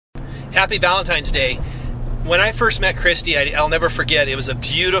Happy Valentine's Day. When I first met Kristi, I'll never forget, it was a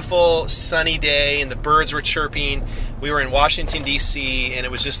beautiful sunny day and the birds were chirping. We were in Washington, D.C., and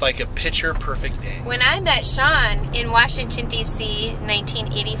it was just like a picture-perfect day. When I met Shawn in Washington, D.C.,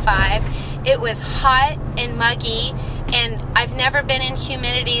 1985, it was hot and muggy, and I've never been in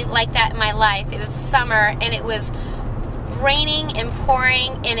humidity like that in my life. It was summer, and it was raining and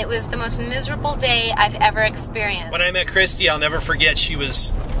pouring, and it was the most miserable day I've ever experienced. When I met Kristi, I'll never forget, she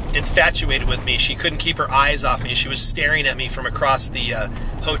was infatuated with me. She couldn't keep her eyes off me. She was staring at me from across the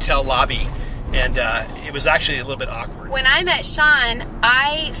hotel lobby, and it was actually a little bit awkward. When I met Shawn,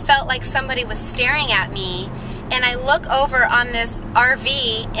 I felt like somebody was staring at me, and I look over on this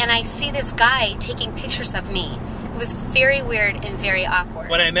RV, and I see this guy taking pictures of me. It was very weird and very awkward.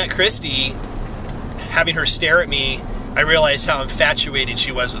 When I met Kristi, having her stare at me, I realized how infatuated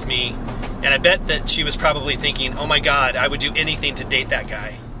she was with me, and I bet that she was probably thinking, oh my God, I would do anything to date that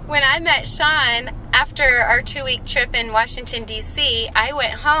guy. When I met Shawn, after our 2-week trip in Washington, D.C., I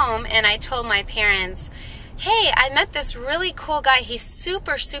went home and I told my parents, hey, I met this really cool guy. He's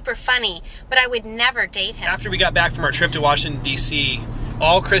super, super funny, but I would never date him. After we got back from our trip to Washington, D.C.,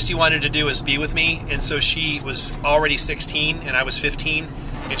 all Kristi wanted to do was be with me, and so she was already 16 and I was 15,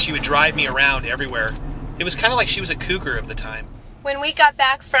 and she would drive me around everywhere. It was kind of like she was a cougar of the time. When we got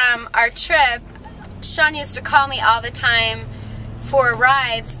back from our trip, Shawn used to call me all the time for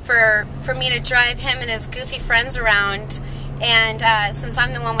rides for me to drive him and his goofy friends around, and since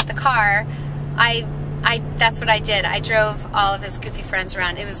I'm the one with the car, that's what I did. I drove all of his goofy friends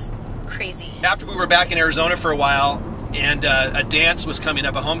around. It was crazy. After we were back in Arizona for a while, and a dance was coming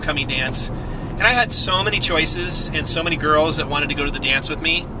up, a homecoming dance, and I had so many choices and so many girls that wanted to go to the dance with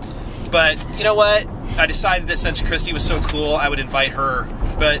me, but you know what? I decided that since Kristi was so cool, I would invite her,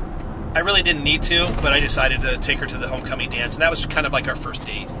 but I really didn't need to, but I decided to take her to the homecoming dance, and that was kind of like our first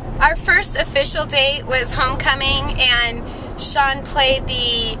date. Our first official date was homecoming, and Shawn played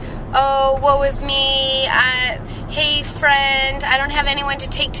the, oh, woe was me, hey friend, I don't have anyone to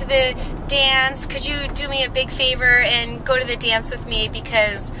take to the dance, could you do me a big favor and go to the dance with me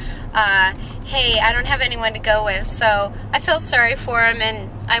because, hey, I don't have anyone to go with. So I felt sorry for him, and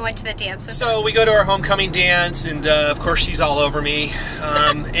I went to the dance with him. So we go to our homecoming dance, and of course she's all over me,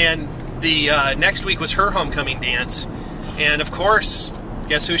 and the next week was her homecoming dance, and of course,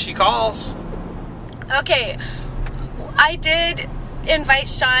 guess who she calls? Okay, I did invite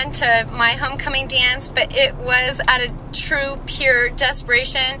Shawn to my homecoming dance, but it was out of true, pure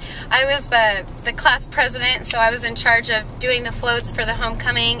desperation. I was the class president, so I was in charge of doing the floats for the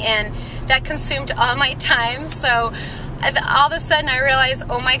homecoming, and that consumed all my time, so all of a sudden I realized,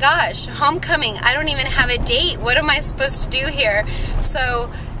 oh my gosh, homecoming, I don't even have a date. What am I supposed to do here?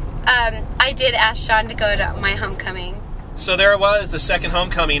 So I did ask Shawn to go to my homecoming. So there it was, the second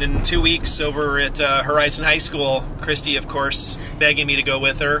homecoming in 2 weeks over at Horizon High School. Kristi, of course, begging me to go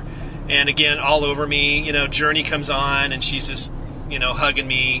with her. And again, all over me, you know, Journey comes on and she's just, you know, hugging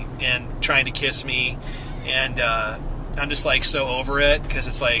me and trying to kiss me. And I'm just like so over it, because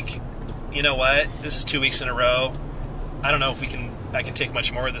it's like, you know what, this is 2 weeks in a row. I don't know if I can take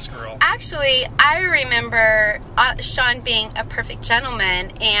much more of this girl. Actually, I remember Shawn being a perfect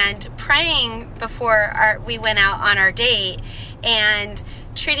gentleman and praying before we went out on our date and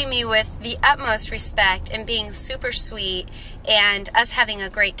treating me with the utmost respect and being super sweet and us having a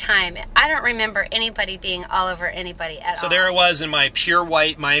great time. I don't remember anybody being all over anybody at all. So there it was in my pure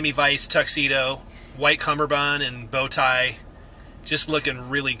white Miami Vice tuxedo, white cummerbund and bow tie. Just looking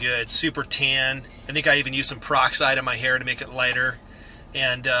really good, super tan. I think I even used some peroxide in my hair to make it lighter.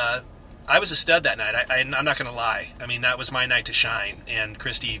 And I was a stud that night. I'm not going to lie. I mean, that was my night to shine. And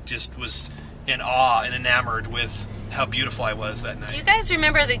Kristi just was in awe and enamored with how beautiful I was that night. Do you guys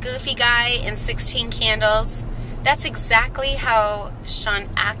remember the goofy guy in 16 Candles? That's exactly how Shawn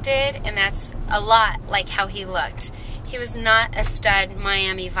acted, and that's a lot like how he looked. He was not a stud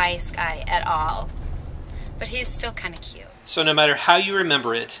Miami Vice guy at all. But he's still kind of cute. So no matter how you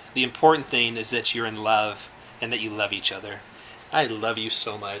remember it, the important thing is that you're in love and that you love each other. I love you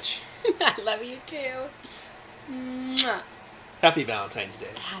so much. I love you too. Mwah. Happy Valentine's Day.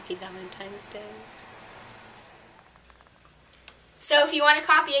 Happy Valentine's Day. So if you want a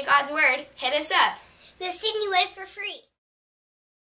copy of God's Word, hit us up. We'll send you it for free.